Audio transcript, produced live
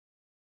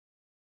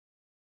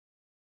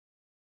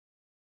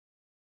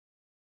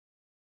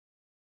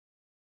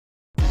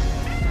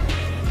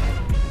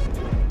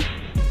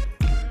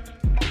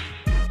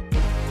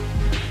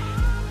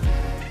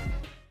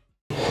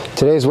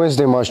Today is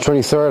Wednesday, March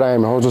 23rd. I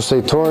am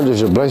Jose Toro, and this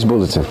is your Blaze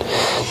Bulletin.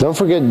 Don't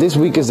forget, this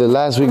week is the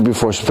last week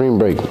before spring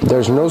break.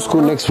 There's no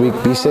school next week.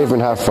 Be safe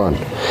and have fun.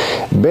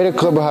 Beta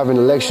Club will have an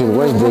election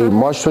Wednesday,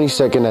 March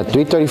 22nd at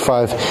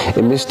 3:35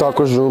 in Ms.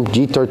 Stalker's room,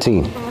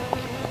 G13.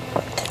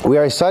 We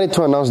are excited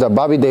to announce that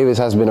Bobby Davis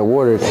has been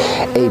awarded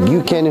a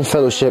Buchanan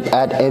Fellowship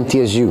at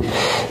MTSU.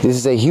 This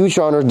is a huge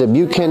honor. The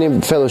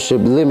Buchanan Fellowship,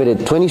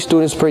 limited 20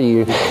 students per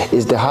year,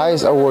 is the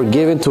highest award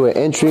given to an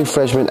entering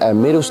freshman at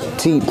Middle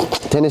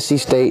Tennessee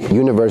State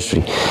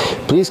University.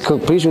 Please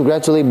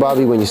congratulate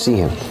Bobby when you see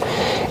him.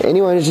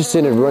 Anyone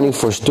interested in running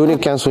for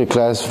student council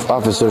class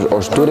officers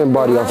or student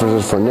body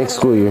officers for next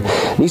school year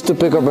needs to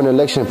pick up an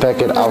election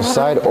packet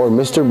outside or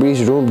Mr.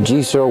 Bree's room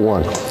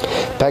G01.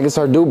 Packets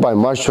are due by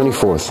March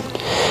 24th.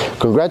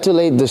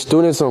 Congratulate the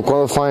students on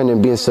qualifying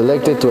and being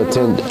selected to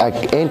attend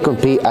and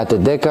compete at the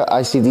DECA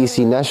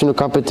ICDC National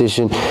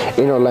Competition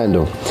in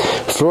Orlando,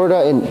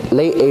 Florida in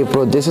late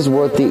April. This is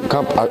worthy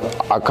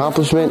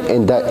accomplishment,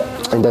 and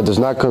that does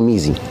not come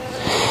easy.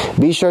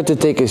 Be sure to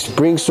take a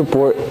spring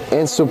support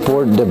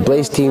the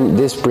Blaze team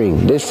this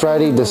spring. This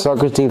Friday, the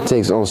soccer team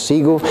takes on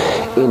Siegel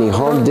in a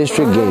home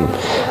district game.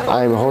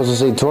 I am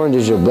Jose Toro, and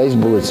this is your Blaze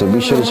Bulletin. Be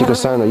sure to check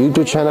us out on our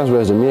YouTube channel as well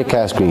as the media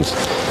cast screens.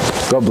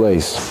 God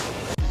Blaze.